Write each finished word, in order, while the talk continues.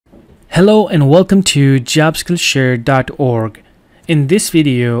Hello and welcome to jobskillshare.org. In this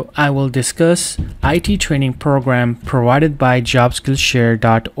video, I will discuss IT training program provided by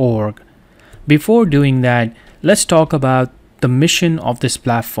jobskillshare.org. Before doing that, let's talk about the mission of this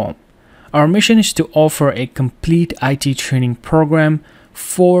platform. Our mission is to offer a complete IT training program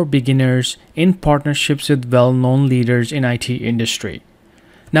for beginners in partnerships with well-known leaders in IT industry.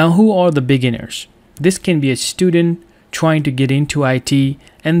 Now, who are the beginners? This can be a student trying to get into IT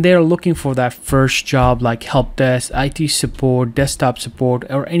and they're looking for that first job like help desk, IT support, desktop support,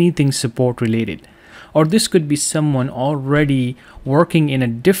 or anything support related. Or this could be someone already working in a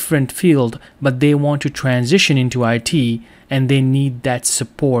different field but they want to transition into IT and they need that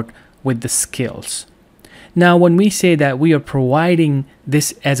support with the skills. Now when we say that we are providing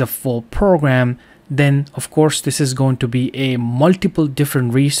this as a full program, then of course this is going to be a multiple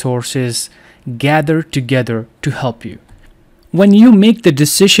different resources gathered together to help you. When you make the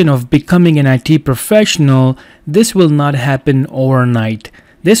decision of becoming an IT professional, this will not happen overnight.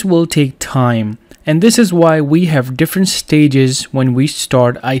 This will take time. And this is why we have different stages when we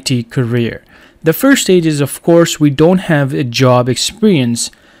start IT career. The first stage is, of course, we don't have a job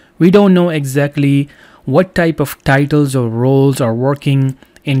experience. We don't know exactly what type of titles or roles are working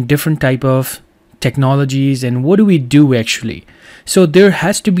in different type of technologies and what do we do actually. So there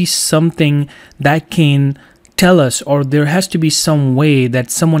has to be something that can tell us, or there has to be some way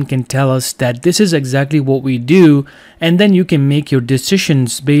that someone can tell us that this is exactly what we do, and then you can make your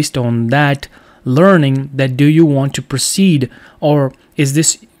decisions based on that learning, that do you want to proceed or is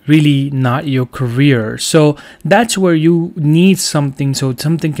this really not your career. So that's where you need something, so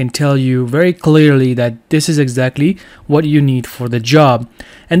something can tell you very clearly that this is exactly what you need for the job.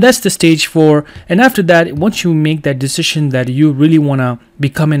 And that's the stage 4. And after that, once you make that decision that you really want to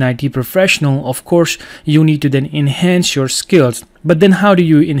become an IT professional, of course you need to then enhance your skills. But then how do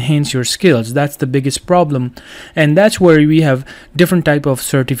you enhance your skills? That's the biggest problem. And that's where we have different type of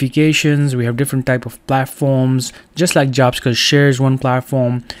certifications, we have different type of platforms, just like JobSkills shares one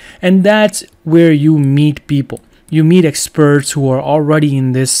platform. And that's where you meet people. You meet experts who are already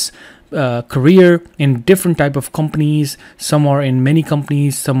in this career in different type of companies. Some are in many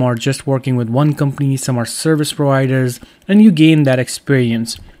companies, some are just working with one company, some are service providers, and you gain that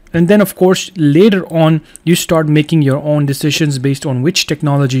experience. And then of course later on you start making your own decisions based on which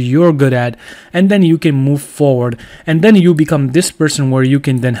technology you're good at, and then you can move forward and then you become this person where you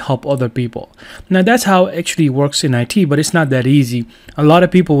can then help other people. Now that's how it actually works in IT, but it's not that easy. A lot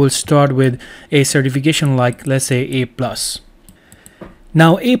of people will start with a certification like, let's say, A+.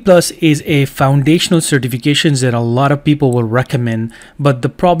 Now A+ is a foundational certification that a lot of people will recommend, but the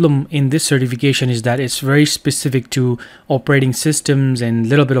problem in this certification is that it's very specific to operating systems and a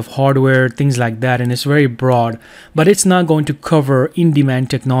little bit of hardware, things like that, and it's very broad, but it's not going to cover in-demand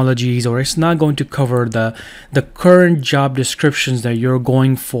technologies, or it's not going to cover the current job descriptions that you're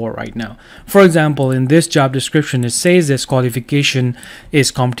going for right now. For example, in this job description it says this qualification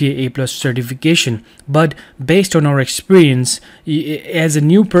is CompTIA A+ certification, but based on our experience, as a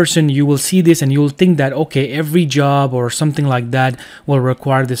new person, you will see this and you will think that, okay, every job or something like that will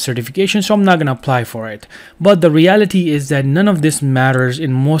require this certification, so I'm not going to apply for it. But the reality is that none of this matters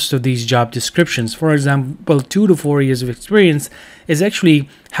in most of these job descriptions. For example, 2 to 4 years of experience is actually,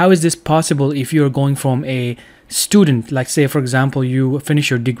 how is this possible if you're going from a student, like say for example you finish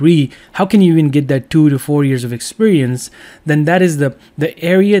your degree, how can you even get that 2 to 4 years of experience? Then that is the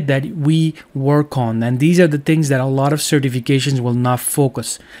area that we work on, and these are the things that a lot of certifications will not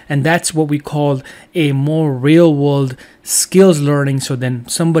focus, and that's what we call a more real world skills learning. So then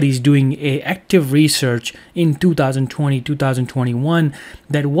somebody's doing a active research in 2020 2021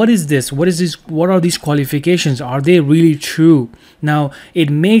 that what is this, what are these qualifications, are they really true? Now it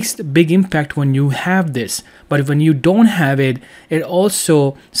makes a big impact when you have this, but when you don't have it, it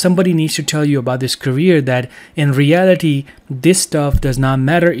also, somebody needs to tell you about this career that in reality this stuff does not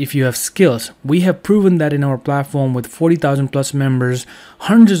matter if you have skills. We have proven that in our platform with 40,000 plus members.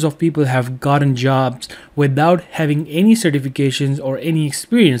 Hundreds of people have gotten jobs without having any certifications or any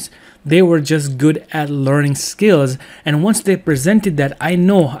experience. They were just good at learning skills, and once they presented that I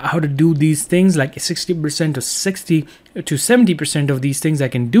know how to do these things, like 60% to 60 to 70% of these things I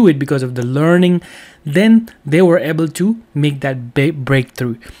can do it because of the learning, then they were able to make that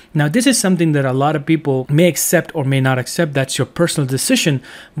breakthrough. Now this is something that a lot of people may accept or may not accept. That's your personal decision,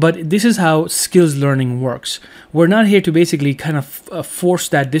 but this is how skills learning works. We're not here to basically kind of force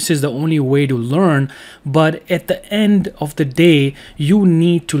that this is the only way to learn, but at the end of the day you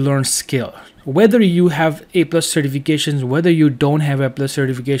need to learn skill. Whether you have A+ certifications, whether you don't have A+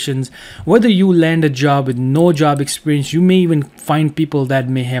 certifications, whether you land a job with no job experience, you may even find people that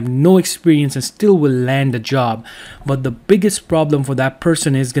may have no experience and still will land a job. But the biggest problem for that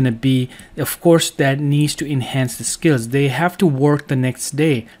person is going to be, of course, that needs to enhance the skills. They have to work the next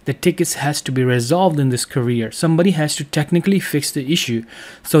day. The tickets has to be resolved in this career. Somebody has to technically fix the issue.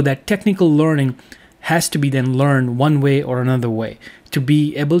 So that technical learning has to be then learned one way or another way. To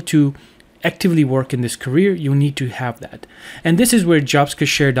be able to actively work in this career, you need to have that. And this is where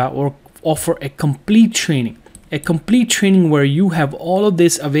jobskillshare.org offer a complete training where you have all of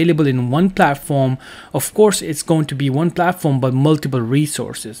this available in one platform. Of course, it's going to be one platform, but multiple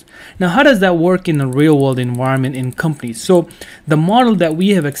resources. Now, how does that work in a real world environment in companies? So the model that we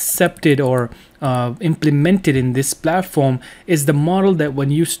have accepted or implemented in this platform is the model that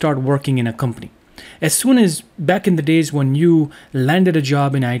when you start working in a company. As soon as back in the days when you landed a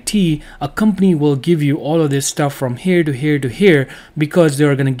job in IT, a company will give you all of this stuff from here to here to here, because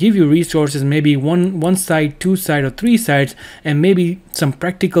they're going to give you resources, maybe one side, two side, or three sides, and maybe some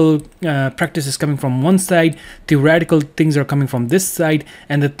practical practices coming from one side, theoretical things are coming from this side,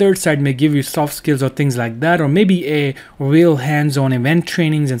 and the third side may give you soft skills or things like that, or maybe a real hands-on event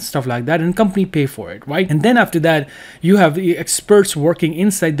trainings and stuff like that, and company pay for it, right? And then after that, you have the experts working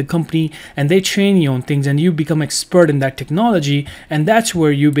inside the company, and they train you on things, and you become expert in that technology, and that's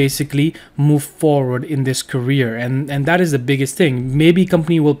where you basically move forward in this career. And that is the biggest thing. Maybe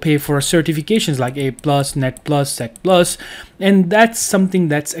company will pay for certifications like A+, Net+, Sec+, and that's something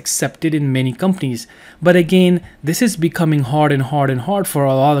that's accepted in many companies. But again, this is becoming hard and hard and hard for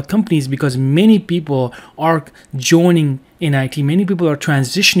a lot of companies, because many people are joining in IT, many people are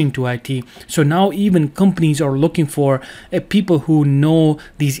transitioning to IT. So now even companies are looking for people who know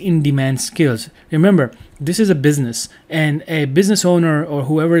these in-demand skills. Remember, this is a business, and a business owner or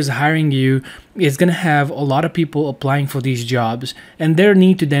whoever is hiring you is going to have a lot of people applying for these jobs, and their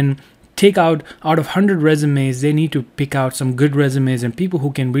need to then take out of 100 resumes, they need to pick out some good resumes and people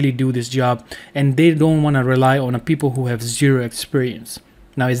who can really do this job, and they don't want to rely on people who have zero experience.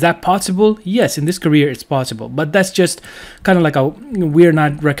 Now, is that possible? Yes, in this career it's possible, but that's just kind of like we're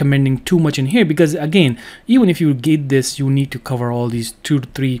not recommending too much in here, because again, even if you get this, you need to cover all these 2 to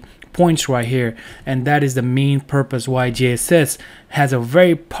 3 points right here, and that is the main purpose why JSS has a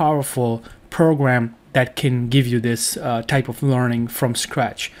very powerful program that can give you this type of learning from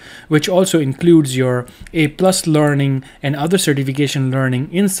scratch, which also includes your A+ learning and other certification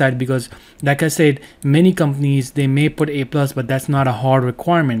learning inside, because like I said, many companies, they may put A+, but that's not a hard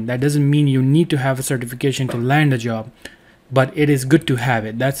requirement. That doesn't mean you need to have a certification to land a job, but it is good to have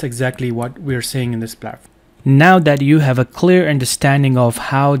it. That's exactly what we're saying in this platform. Now that you have a clear understanding of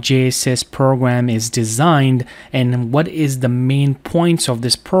how JSS program is designed and what is the main points of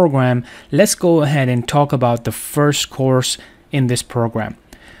this program, let's go ahead and talk about the first course in this program.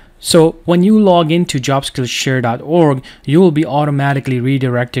 So when you log into jobskillshare.org, you will be automatically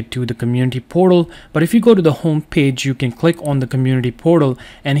redirected to the community portal. But if you go to the home page, you can click on the community portal,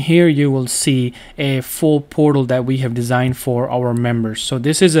 and here you will see a full portal that we have designed for our members. So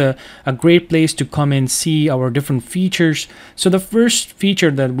this is a great place to come and see our different features. So the first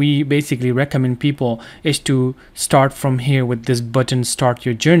feature that we basically recommend people is to start from here with this button, Start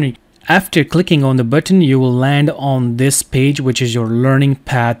Your Journey. After clicking on the button, you will land on this page, which is your learning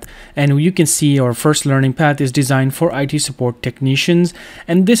path, and you can see our first learning path is designed for IT support technicians,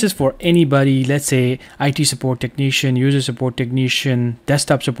 and this is for anybody, let's say IT support technician, user support technician,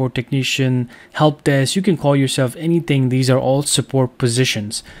 desktop support technician, help desk. You can call yourself anything. These are all support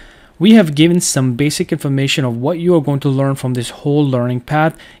positions. We have given some basic information of what you are going to learn from this whole learning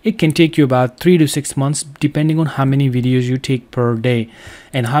path. It can take you about 3 to 6 months depending on how many videos you take per day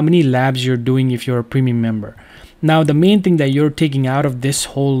and how many labs you're doing if you're a premium member. Now, the main thing that you're taking out of this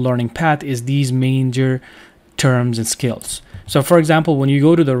whole learning path is these major terms and skills. So for example, when you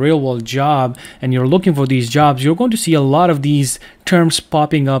go to the real world job and you're looking for these jobs, you're going to see a lot of these terms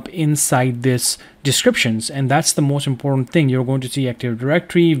popping up inside this descriptions, and that's the most important thing. You're going to see Active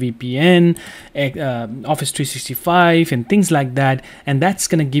Directory, VPN, Office 365, and things like that, and that's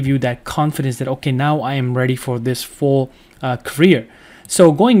going to give you that confidence that, okay, now I am ready for this full career.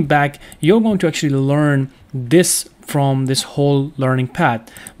 So going back, you're going to actually learn this from this whole learning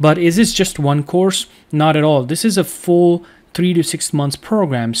path. But is this just one course? Not at all. This is a full 3 to 6 months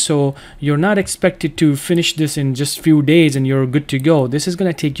program, so you're not expected to finish this in just few days and you're good to go. This is going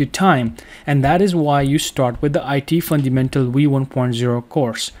to take you time, and that is why you start with the IT Fundamental V1.0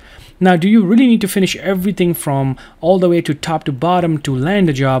 course. Now, do you really need to finish everything from all the way to top to bottom to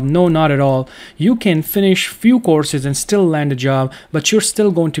land a job? No, not at all. You can finish few courses and still land a job, but you're still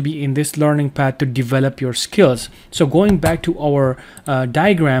going to be in this learning path to develop your skills. So going back to our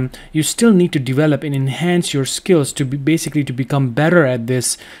diagram, you still need to develop and enhance your skills to be basically to become better at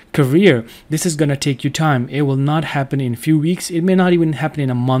this career. This is going to take you time. It will not happen in a few weeks. It may not even happen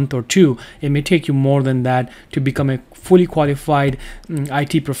in a month or two. It may take you more than that to become a fully qualified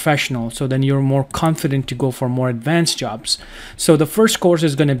IT professional. So then you're more confident to go for more advanced jobs. So the first course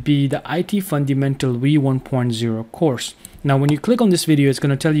is going to be the IT Fundamental V1.0 course. Now, when you click on this video, it's going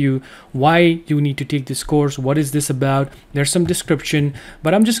to tell you why you need to take this course. What is this about? There's some description,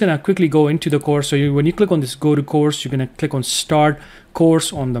 but I'm just going to quickly go into the course. So when you click on this go to course, you're going to click on start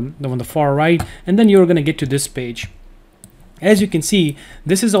course on the far right, and then you're going to get to this page. As you can see,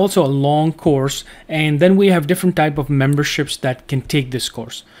 this is also a long course, and then we have different type of memberships that can take this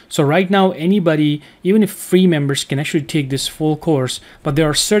course. So right now, anybody, even if free members, can actually take this full course, but there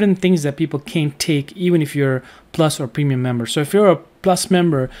are certain things that people can't take even if you're plus or premium member. So if you're a plus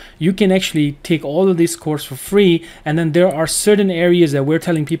member, you can actually take all of this course for free, and then there are certain areas that we're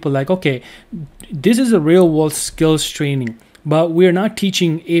telling people like, okay, this is a real world skills training. But we're not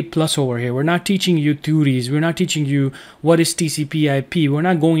teaching A+ over here. We're not teaching you theories. We're not teaching you what is TCP/IP. We're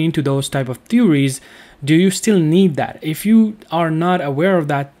not going into those type of theories. Do you still need that? If you are not aware of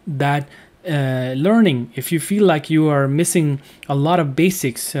that learning, if you feel like you are missing a lot of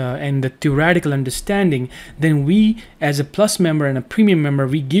basics and the theoretical understanding, then we as a plus member and a premium member,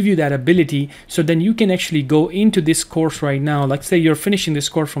 we give you that ability, so then you can actually go into this course right now. Like say you're finishing this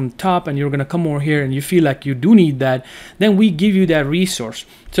course from the top and you're going to come over here and you feel like you do need that, then we give you that resource.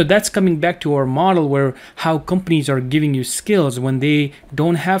 So that's coming back to our model where how companies are giving you skills. When they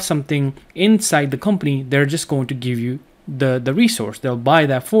don't have something inside the company, they're just going to give you the resource. They'll buy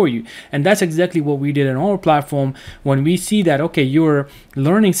that for you, and that's exactly what we did in our platform. When we see that, okay, you're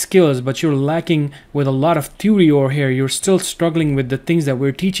learning skills but you're lacking with a lot of theory over here, you're still struggling with the things that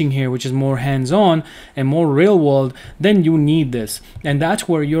we're teaching here, which is more hands-on and more real world, then you need this. And that's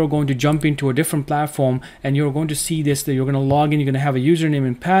where you're going to jump into a different platform, and you're going to see this, that you're going to log in, you're going to have a username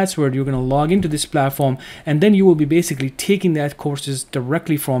and password, you're going to log into this platform, and then you will be basically taking that courses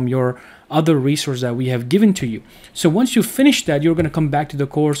directly from your other resource that we have given to you. So once you finish that, you're going to come back to the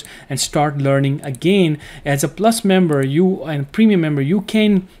course and start learning again. As a plus member, you and premium member, you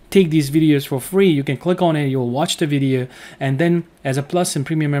can take these videos for free. You can click on it, you'll watch the video, and then as a plus and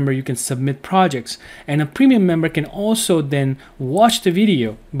premium member, you can submit projects. And a premium member can also then watch the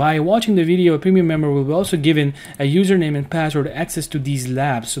video. By watching the video, a premium member will be also given a username and password access to these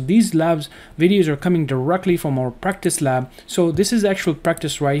labs. So these labs videos are coming directly from our practice lab. So this is actual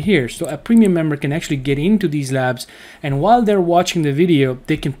practice right here. So a premium member can actually get into these labs, and while they're watching the video,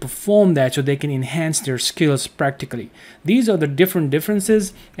 they can perform that, so they can enhance their skills practically. These are the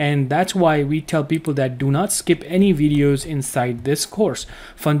differences, and that's why we tell people that do not skip any videos inside this course.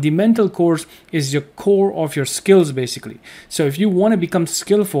 Fundamental course is your core of your skills basically. So if you want to become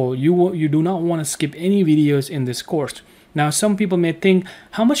skillful, you do not want to skip any videos in this course. Now some people may think,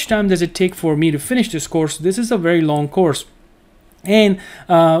 how much time does it take for me to finish this course? This is a very long course. And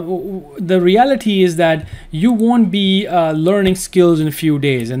the reality is that you won't be learning skills in a few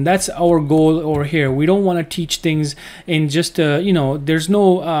days, and that's our goal over here. We don't want to teach things in just you know, there's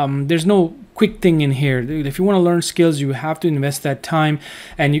no quick thing in here. If you want to learn skills, you have to invest that time.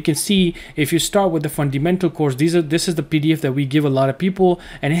 And you can see if you start with the fundamental course, this is the PDF that we give a lot of people,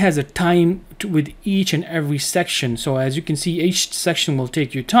 and it has a time with each and every section. So as you can see, each section will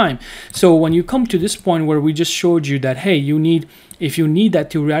take you time. So when you come to this point where we just showed you that, hey, if you need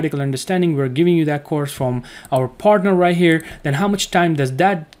that theoretical understanding, we're giving you that course from our partner right here, then how much time does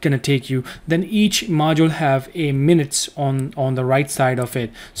that gonna take you? Then each module have a minutes on the right side of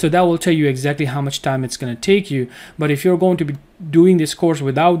it. So that will tell you exactly how much time it's gonna take you. But if you're going to be doing this course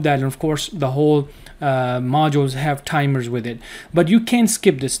without that, and of course the whole modules have timers with it, but you can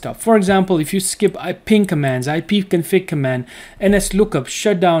skip this stuff. For example, if you skip ping commands, IP config command, NS lookup,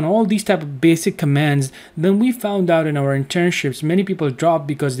 shutdown, all these type of basic commands, then we found out in our internships many people dropped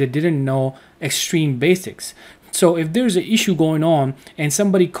because they didn't know extreme basics. So if there's an issue going on and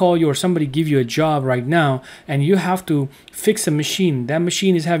somebody call you or somebody give you a job right now and you have to fix a machine, that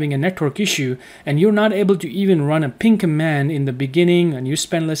machine is having a network issue and you're not able to even run a ping command in the beginning, and you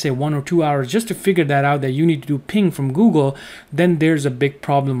spend, let's say, 1 or 2 hours just to figure that out, that you need to do ping from Google, then there's a big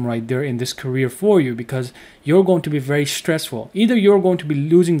problem right there in this career for you, because you're going to be very stressful. Either you're going to be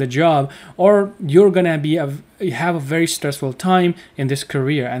losing the job, or you're gonna be have a very stressful time in this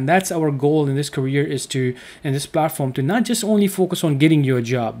career. And that's our goal in this career, is to, in this platform, to not just only focus on getting you a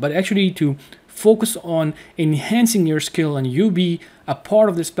job, but actually to focus on enhancing your skill, and you be a part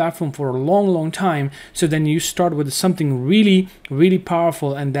of this platform for a long time. So then you start with something really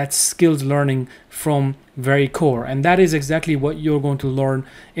powerful, and that's skills learning from very core. And that is exactly what you're going to learn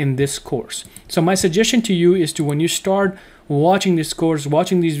in this course. So my suggestion to you is to, when you start watching this course,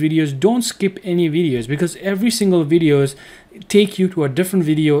 watching these videos, don't skip any videos, because every single videos take you to a different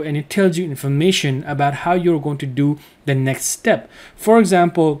video, and it tells you information about how you're going to do the next step. For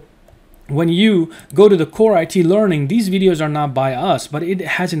example, when you go to the core IT learning, these videos are not by us, but it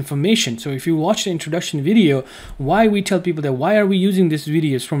has information. So if you watch the introduction video, why we tell people that, why are we using these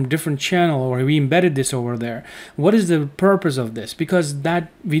videos from different channel, or we embedded this over there? What is the purpose of this? Because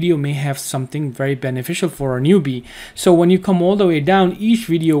that video may have something very beneficial for a newbie. So when you come all the way down, each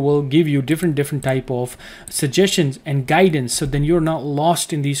video will give you different type of suggestions and guidance. So then you're not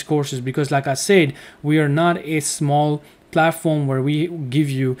lost in these courses, because like I said, we are not a small platform where we give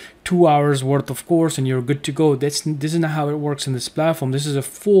you 2 hours worth of course and you're good to go. This is not how it works in this platform. This is a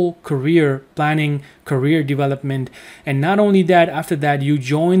full career planning, career development. And not only that, after that you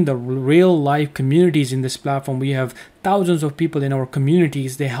join the real life communities in this platform. We have thousands of people in our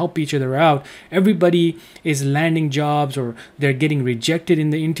communities. They help each other out. Everybody is landing jobs, or they're getting rejected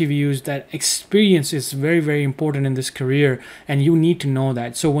in the interviews. That experience is very important in this career, and you need to know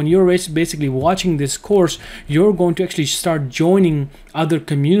that. So when you're basically watching this course, you're going to actually start joining other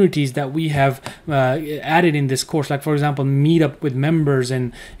communities that we have added in this course. Like for example, meet up with members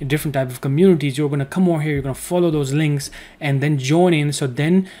and different type of communities. You're going to come over here, you're going to follow those links and then join in. So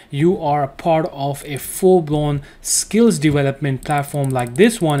then you are a part of a full-blown skills development platform like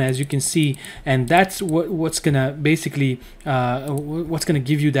this one, as you can see. And that's what's gonna basically what's gonna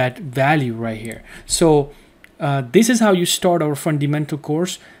give you that value right here. So this is how you start our fundamental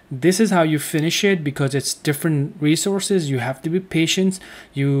course. This is how you finish it, because it's different resources. You have to be patient.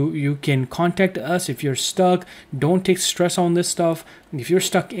 You can contact us if you're stuck. Don't take stress on this stuff. If you're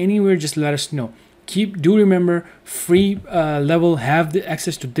stuck anywhere, just let us know. Do remember, free level have the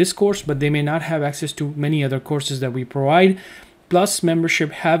access to this course, but they may not have access to many other courses that we provide. Plus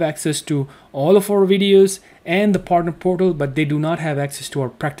membership have access to all of our videos and the partner portal, but they do not have access to our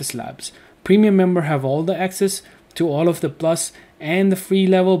practice labs. Premium member have all the access to all of the plus and the free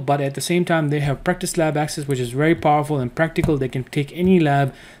level, but at the same time they have practice lab access, which is very powerful and practical. They can take any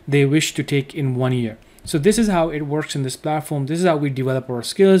lab they wish to take in 1 year. So this is how it works in this platform. This is how we develop our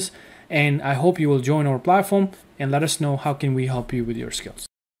skills, and I hope you will join our platform and let us know how can we help you with your skills.